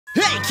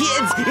Alright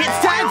kids, it's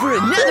time for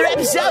another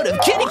episode of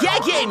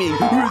KittyKatGaming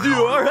with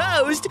your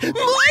host,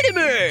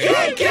 Mortimer!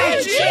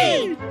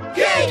 KKG!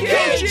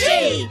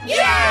 KKG!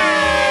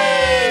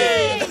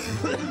 Yay!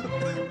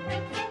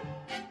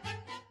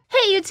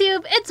 Hey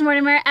YouTube, it's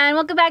Mortimer, and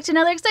welcome back to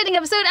another exciting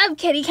episode of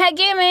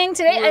KittyKatGaming.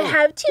 Today I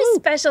have two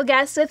special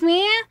guests with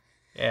me.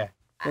 Yeah.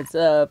 What's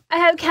up? I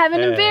have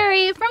Kevin and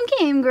Barry from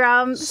Game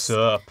GRUMPS.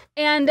 Sup?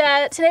 And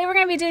today we're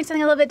going to be doing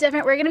something a little bit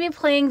different. We're going to be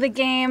playing the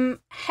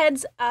game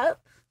Heads Up.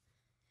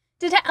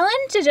 Did Ellen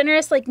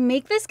DeGeneres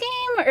make this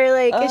game, or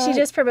is she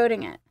just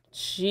promoting it?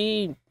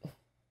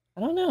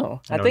 I don't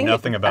know. I know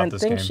nothing about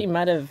this game. I think she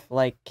might have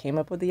came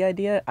up with the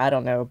idea. I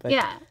don't know, but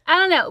yeah, I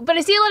don't know. But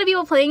I see a lot of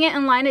people playing it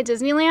in line at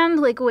Disneyland,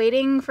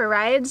 waiting for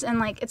rides,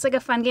 and it's a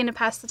fun game to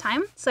pass the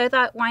time. So I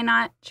thought, why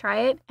not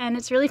try it? And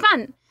it's really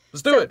fun.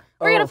 Let's do it.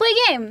 We're gonna play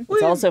a game.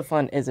 What's also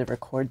fun is it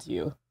records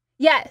you.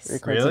 Yes. It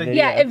records Really? a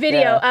video. Yeah, a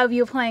video of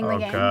you playing the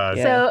game. God.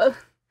 So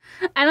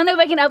I don't know if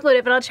I can upload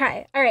it, but I'll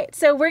try. All right,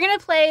 so we're gonna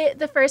play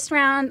the first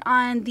round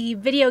on the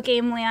video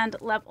game land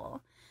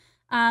level.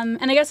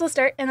 And I guess we'll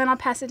start, and then I'll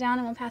pass it down,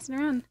 and we'll pass it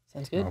around.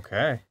 Sounds good.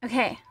 Okay.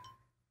 Okay.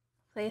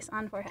 Place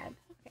on forehead.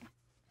 Okay.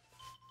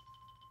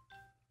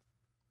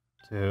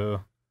 2,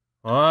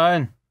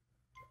 1.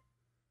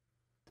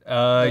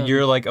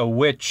 You're like a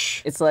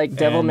witch. It's like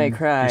Devil May and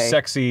Cry. You're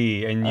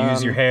sexy and you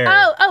use your hair.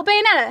 Oh,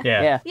 Bayonetta.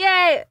 Yeah.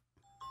 Yay.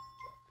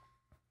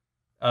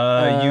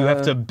 You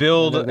have to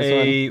build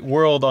a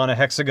world on a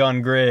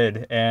hexagon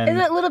grid, and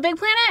Is it Little Big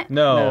Planet?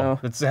 no,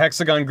 it's a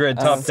hexagon grid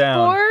top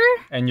down,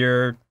 Spore? and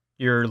you're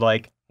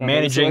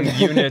managing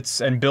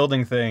units and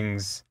building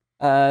things.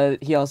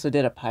 He also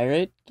did a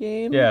pirate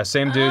game. Yeah,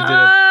 same dude did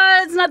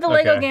it. It's not the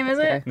Lego Okay. game, is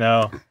it?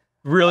 No,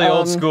 really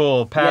old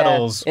school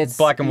paddles, it's-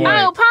 black and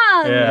white. Oh,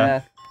 Pong.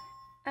 Yeah.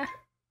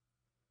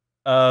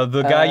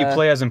 The guy you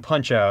play as in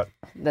Punch Out.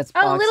 That's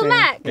Oh, Little boxing.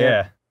 Mac.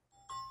 Yeah.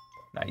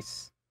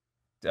 Nice.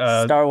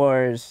 Star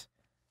Wars.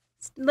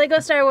 Lego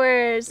Star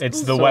Wars.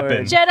 It's the Sword.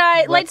 weapon.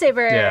 Jedi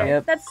lightsaber. Yeah.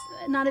 Yep. That's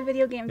not a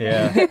video game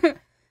Yeah. thing.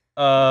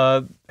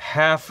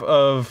 Half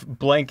of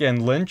Blank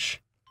and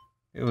Lynch.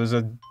 It was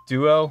a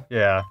duo.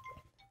 Yeah.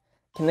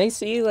 Can they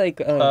see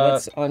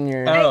what's on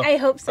your I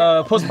hope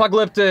so.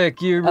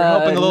 Post-apocalyptic. You're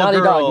helping the little Naughty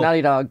girl. Dog?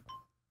 Naughty Dog.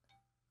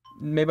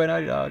 Made by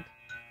Naughty Dog.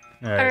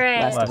 All All right.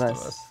 Last of Last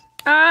Us. of Us.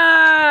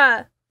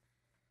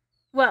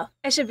 Well,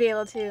 I should be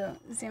able to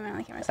zoom in on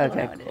the camera so I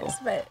Okay, know what it cool. is.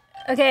 But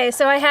okay,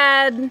 so I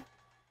had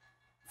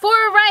 4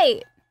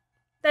 right.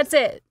 That's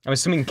it. I'm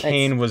assuming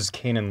Kane was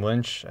Kane and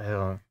Lynch. I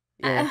don't.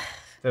 Yeah.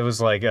 That was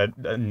like a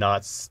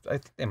knots. I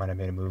think they might have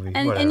made a movie.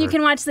 And you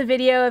can watch the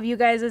video of you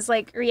guys'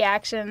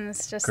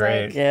 reactions, just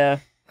Great. Yeah.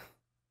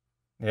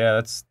 Yeah,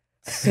 that's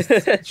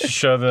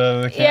show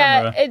the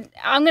camera. Yeah,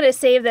 I'm gonna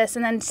save this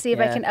and then see if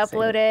I Yeah, can save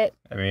upload it.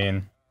 I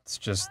mean, it's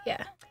just.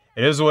 Yeah.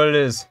 It is what it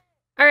is.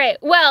 All right.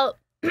 Well,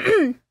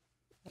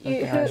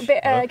 gosh.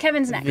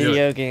 Kevin's next.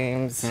 Video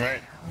games. All right.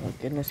 Oh,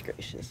 goodness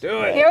gracious.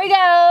 Do it. Here we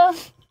go.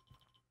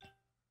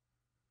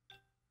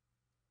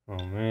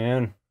 Oh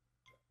man.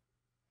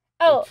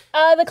 Oh,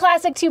 the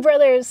classic Two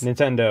Brothers.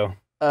 Nintendo.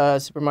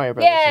 Super Mario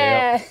Brothers.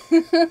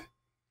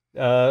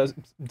 Yeah.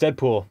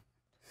 Deadpool.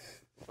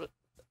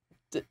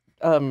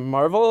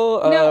 Marvel.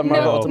 No, Marvel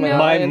no, Ultimate no.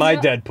 My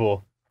Alliance.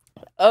 Deadpool.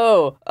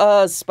 Oh,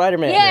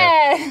 Spider-Man.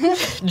 Yeah.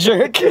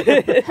 Jerk.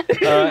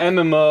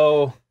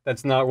 MMO.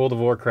 That's not World of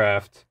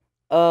Warcraft.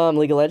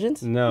 League of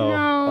Legends. No.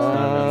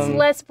 No, it's Um,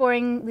 less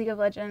boring League of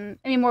Legends.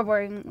 I mean, more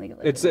boring League of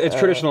Legends. It's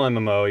traditional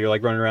MMO. You're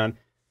running around.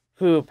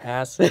 Who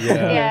pass?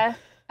 Yeah.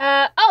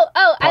 Yeah.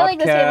 I like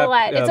this game a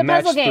lot. It's a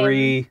match puzzle game.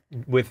 3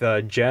 with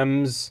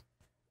gems.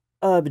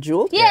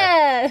 Bejeweled.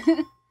 Yeah.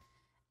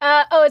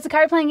 It's a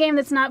card playing game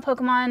that's not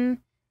Pokemon.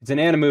 It's an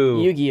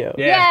Animu. Yu-Gi-Oh.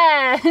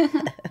 Yeah.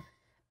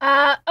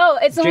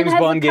 It's the one James that has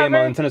Bond the game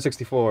cover, on Nintendo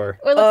 64.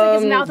 where it looks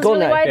like his mouth is really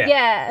GoldenEye. wide.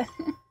 Yeah.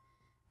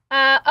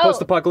 New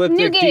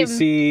Post-apocalyptic game.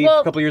 DC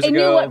Well, a couple years I ago.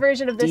 knew what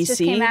version of this just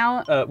DC? came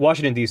out.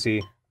 Washington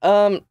DC.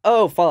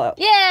 Fallout.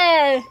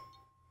 Yeah.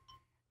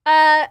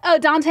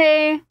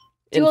 Dante.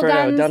 Dual Inferno.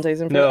 Guns. Dante's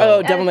Inferno. No.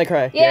 Oh, Devil May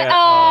Cry. Yeah. Yeah.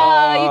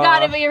 Oh, you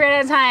got it, but you ran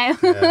out of time.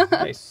 Yeah,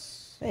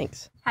 nice.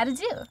 Thanks. How'd it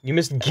do? You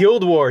missed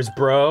Guild Wars,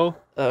 bro.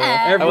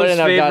 I Everyone's wouldn't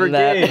have favorite gotten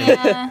that. game.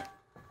 Yeah.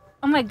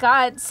 Oh my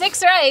God,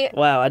 6 right.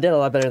 Wow, I did a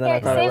lot better than I Here,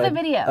 thought I save would. the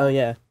video. Oh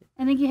yeah.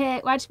 I think you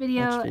hit watch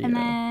video, Watch video. and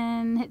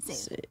then hit save.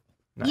 Sick.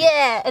 Nice.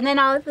 Yeah, and then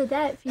I'll upload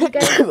that for you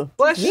guys.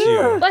 Bless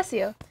you. Bless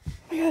you.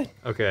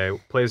 Okay,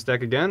 play this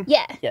deck again.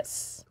 Yeah.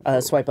 Yes.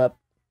 Swipe up.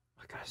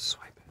 I gotta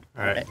swipe it.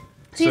 All right.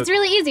 See, it's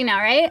really easy now,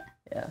 right?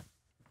 Yeah.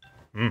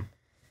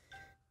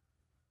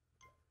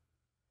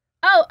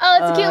 Oh,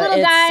 it's a cute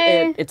little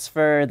guy. It's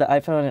for the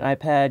iPhone and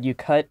iPad. You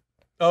cut.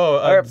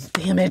 Oh,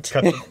 Damn it.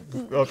 cut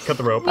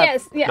the rope.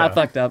 Yes, yeah. I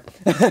fucked up.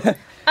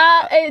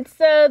 It's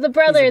the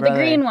brother, the brother.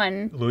 green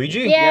one.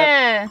 Luigi?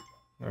 Yeah.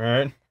 All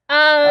right.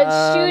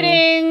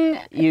 Shooting,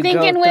 You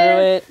thinking go through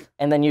with it,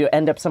 and then you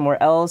end up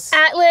somewhere else.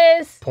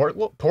 Atlas.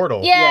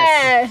 Portal?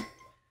 Yeah.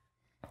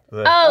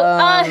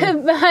 Oh,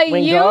 you?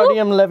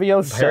 Wingardium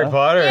Leviosa. Harry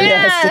Potter.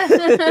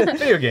 Yeah.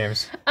 Video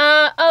games.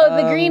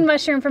 The green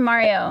mushroom from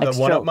Mario. The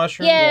Extra- one-up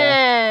mushroom.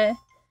 Yeah.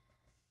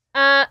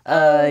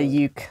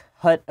 You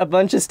cut a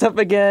bunch of stuff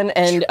again,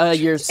 and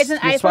you're It's an you're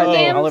iPhone swiping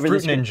game? all over Fruit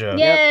the screen. Ninja.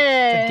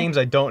 Yeah. Like games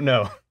I don't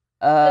know.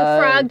 The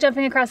frog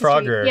jumping across the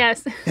Frogger. street.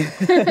 Yes.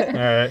 All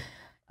right.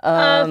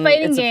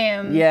 Fighting it's a-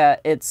 game. Yeah,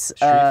 it's Street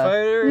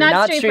Fighter.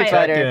 Not Street Street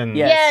Fighter. Tekken.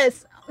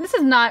 Yes. This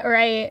is not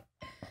right.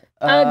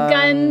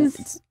 Guns.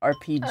 It's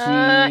RPG.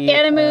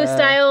 Animu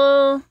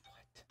style.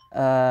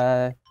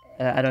 I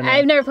don't know.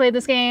 I've never played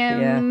this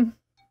game.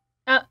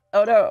 Oh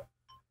no.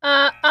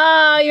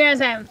 You're out of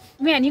time.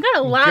 Man, you got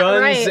a lot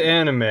Guns right.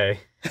 anime. It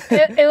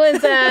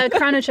was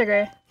Chrono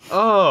Trigger.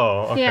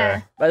 Oh, okay.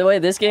 Yeah. By the way,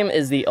 this game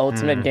is the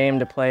ultimate game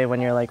to play when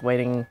you're like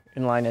waiting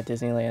in line at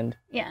Disneyland.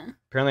 Yeah.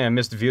 Apparently, I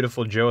missed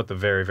Beautiful Joe at the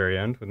very, very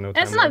end with no time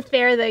That's not left.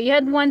 fair though. You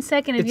had 1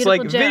 second of It's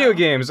Beautiful like Joe. video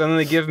games, and then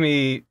they give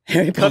me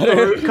Harry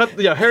Potter.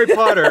 Harry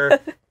Potter,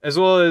 as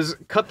well as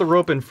Cut the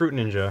Rope and Fruit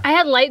Ninja. I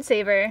had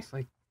lightsaber.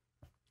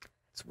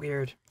 It's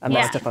weird. I Yeah.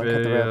 messed up on cut the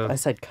rope. Video. I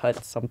said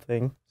cut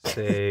something.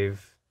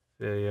 Save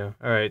video.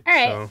 All right. All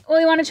right. So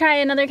Well, you want to try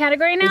another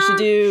category now? We should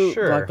do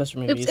Sure. blockbuster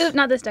movies. Oops,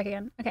 not this deck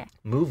again. Okay.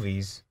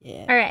 movies.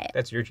 Yeah. All right.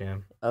 That's your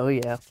jam. Oh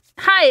yeah.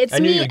 Hi, it's I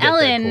knew me, you'd get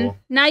Ellen. Deadpool.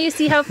 Now you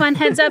see how fun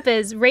Heads Up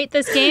is. Rate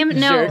this game?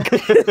 No.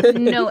 Jerk.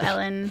 No,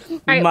 Ellen. All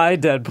right. My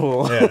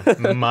Deadpool.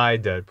 Yeah, my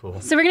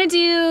Deadpool. So we're going to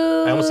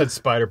do I almost said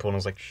Spider-Pool, and I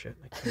was like, shit,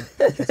 I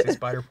can't say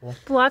Spider-Pool.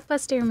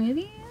 blockbuster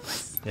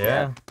movies.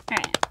 Yeah. All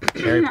right.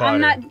 Harry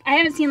Potter. I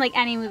haven't seen like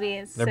any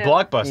movies. They're so. You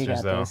blockbusters,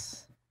 got though.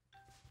 this.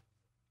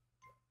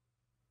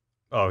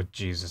 Oh,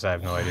 Jesus, I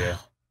have no idea.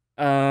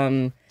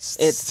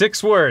 It's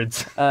 6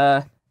 words.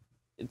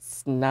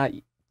 It's not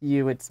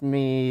you. It's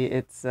me.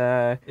 It's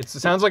It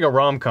sounds like a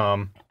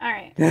rom-com. All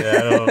right.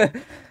 Yeah,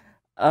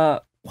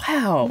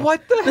 Wow.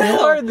 What the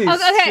hell are these?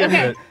 Okay,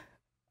 okay. Shit.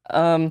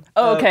 Oh,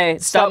 okay.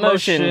 Stop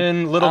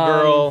motion. Little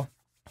girl.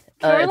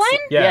 Coraline?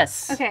 Yeah.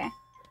 Yes. Okay.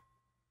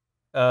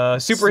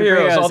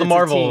 Superheroes, all It's the a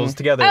Marvels team.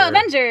 together. Oh,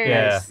 Avengers.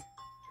 Yeah.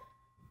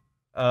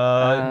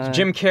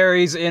 Jim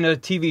Carrey's in a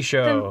TV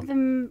show.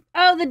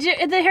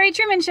 The Harry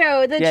Truman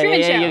Show. The Yeah, Truman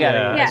yeah, Show. you got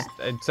it. Yeah.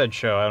 I said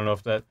show. I don't know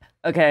if that.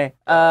 Okay.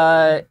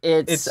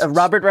 It's It's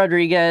Robert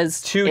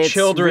Rodriguez. Two it's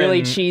children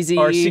really cheesy.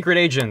 are secret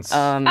agents.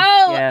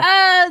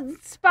 Yeah.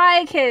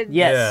 Spy Kids.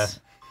 Yes.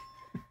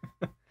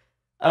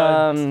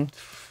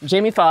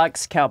 Jamie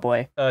Foxx,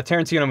 cowboy.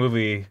 Tarantino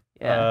movie.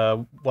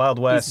 Yeah. Wild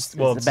West. He's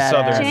well, the it's badass.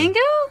 Southern. Django?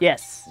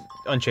 Yes.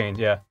 Unchained.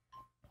 Yeah.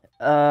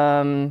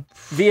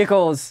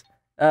 Vehicles.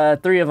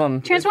 3 of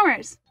them.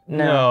 Transformers.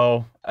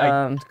 No.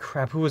 Um,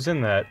 Crap. Who was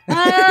in that? I'm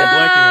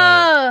blanking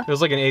on it. It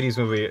was like an '80s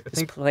movie. I It's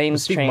think. Was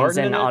planes, Steve trains,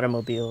 Martin and in it?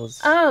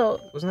 automobiles. Oh.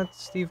 Wasn't that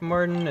Steve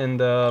Martin and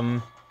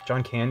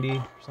John Candy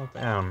or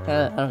something? I don't I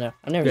remember. don't know.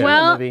 I've never Yeah. seen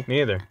Well- that movie.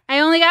 Me either. I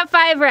only got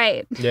 5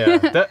 right.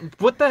 Yeah.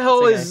 What the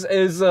hell It's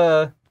is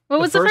What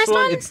was the first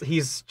one?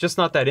 He's just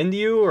not that into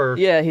you, or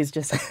Yeah, he's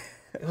just.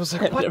 it was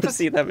like I've what never the-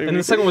 seen that movie. And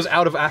the second one was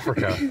Out of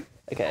Africa.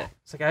 Okay.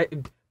 It's like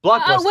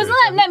Blockbusters.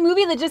 Wasn't that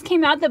movie that just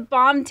came out that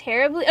bombed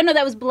terribly? Oh no,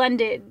 that was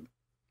Blended.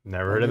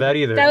 Never heard of that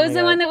either. That was my the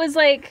God. one that was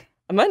like.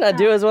 I might not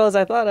do as well as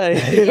I thought I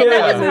did.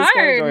 that was in this hard.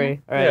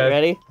 category. All right, Yeah.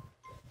 ready?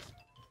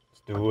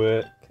 Let's do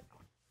it.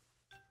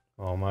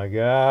 Oh my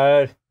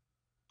god.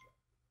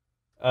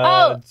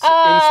 Oh, it's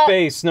in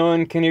space. No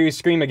one can hear you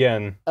scream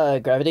again.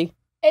 Gravity.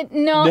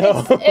 No,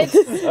 No. it's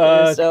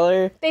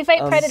Interstellar. they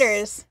fight Um,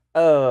 predators.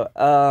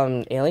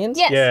 Aliens.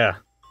 Yes. Yeah.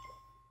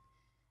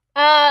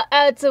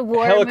 It's a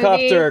war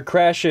Helicopter movie.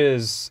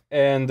 crashes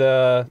and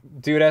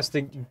dude has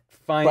to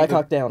find Black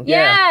Hawk Down.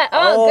 Yeah.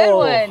 Oh. Good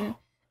one.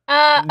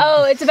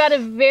 It's about a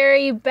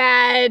very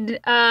bad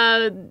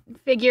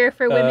figure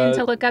for women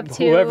to look up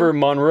to. Whoever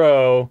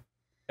Monroe,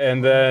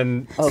 and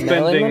then Marilyn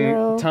spending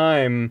Monroe?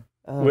 time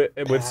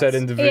with said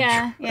individual.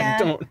 Yeah, yeah.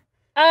 Don't.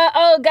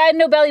 God,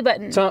 no belly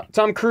button.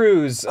 Tom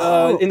Cruise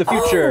in the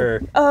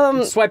future,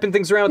 swiping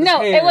things around with No,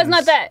 his hands. it was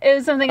not that. It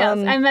was something else.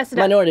 I messed it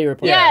up. Minority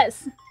Report. Yeah.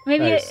 Yes.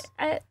 Maybe. Nice.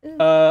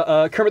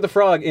 Kermit the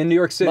Frog in New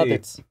York City.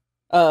 Muppets.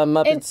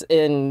 Muppets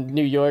in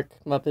New York.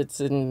 Muppets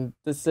in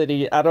the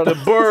city. I don't know.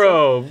 The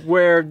borough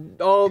where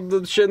all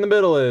the shit in the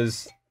middle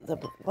is. All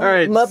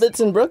right. Muppets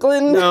in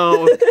Brooklyn.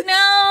 No.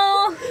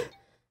 No.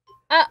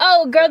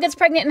 Girl gets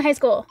pregnant in high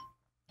school.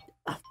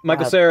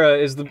 Michael Cera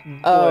is the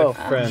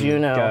boyfriend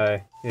Juno.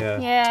 guy. Yeah.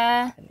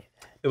 Yeah.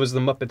 It was the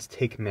Muppets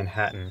Take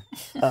Manhattan.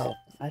 Oh,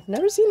 I've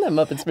never seen that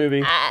Muppets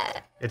movie.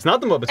 It's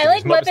not the Muppets. I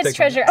like movie, it's Muppets Take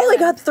Treasure I only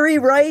Island. got 3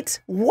 right.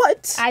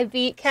 What? I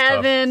beat It's tough.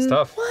 Kevin. It's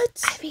tough.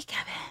 What? I beat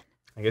Kevin.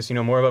 I guess you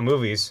know more about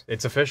movies.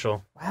 It's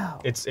official.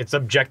 Wow. It's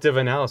objective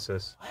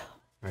analysis.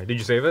 All right, did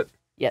you save it?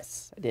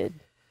 Yes, I did.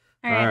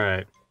 All right. All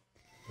right.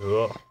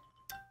 Cool.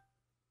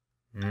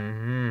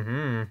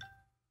 Mm-hmm.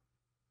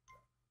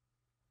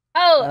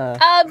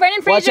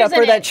 Brendan Fraser's Watch out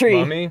for in that it. tree.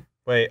 Mummy?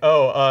 Wait.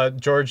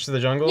 George to the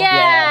Jungle?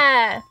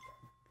 Yeah.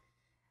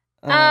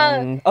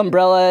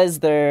 Umbrella is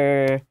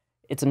their.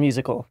 It's a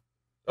musical.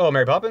 Oh,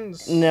 Mary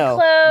Poppins? No,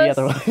 Close. the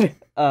other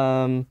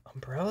one.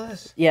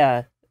 Umbrellas?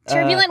 Yeah.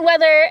 Turbulent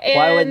weather and.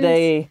 Why would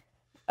they?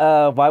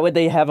 Why would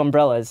they have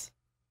umbrellas?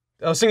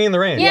 Oh, Singing in the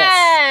Rain.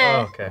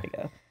 Yeah. Oh, okay. There you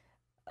go.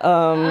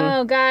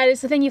 Oh God,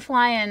 it's the thing you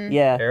fly in.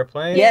 Yeah.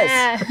 Airplane?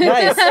 Yes.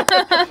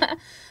 Yeah.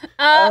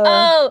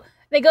 Oh,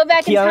 they go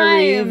back in Keanu time.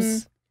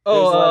 Reeves.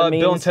 Oh,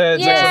 Bill and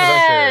Ted's Excellent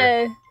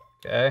Adventure.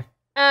 Yeah.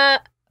 Okay.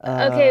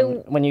 Okay.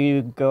 When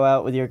you go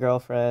out with your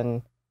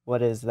girlfriend,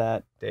 what is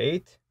that?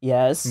 Date?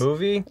 Yes.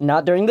 Movie?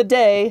 Not during the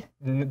day.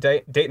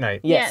 Date night.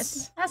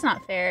 Yes. That's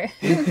not fair.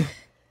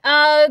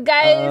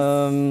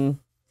 Guys,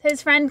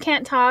 his friend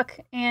can't talk,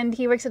 and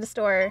he works at a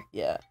store.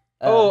 Yeah.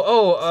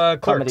 Clerks.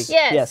 Comedy.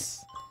 Yes.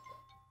 Yes.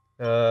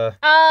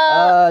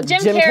 Jim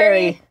Jim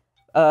Carrey.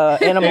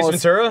 Carrey. Animals.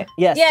 Ace Ventura?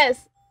 Yes.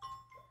 Yes.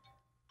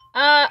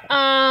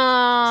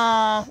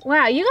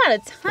 Wow, you got a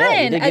ton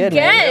Yeah, you did good, man.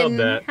 again. Nailed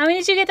that. How many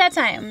did you get that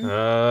time?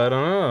 I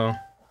don't know.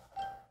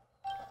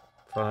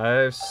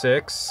 5,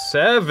 6,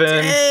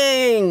 7.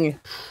 Dang.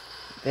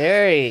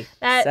 Very.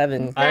 That-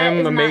 7. I That am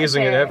is not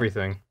amazing at fair.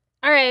 everything.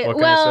 All right. What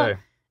can well, I say?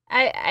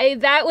 I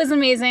that was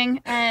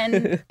amazing,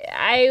 and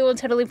I will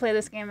totally play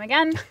this game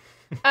again.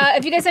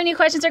 If you guys have any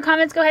questions or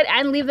comments, go ahead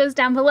and leave those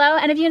down below.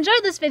 And if you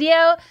enjoyed this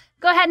video,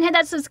 go ahead and hit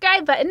that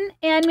subscribe button.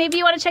 And maybe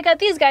you want to check out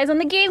these guys on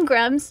the Game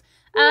Grumps.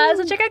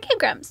 So check out Game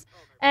Grumps.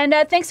 And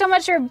thanks so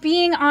much for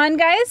being on,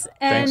 guys.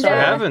 And Thanks for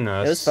having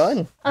us. It was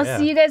fun. I'll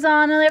see you guys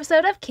on another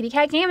episode of Kitty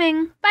Cat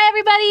Gaming. Bye,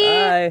 everybody.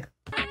 Bye.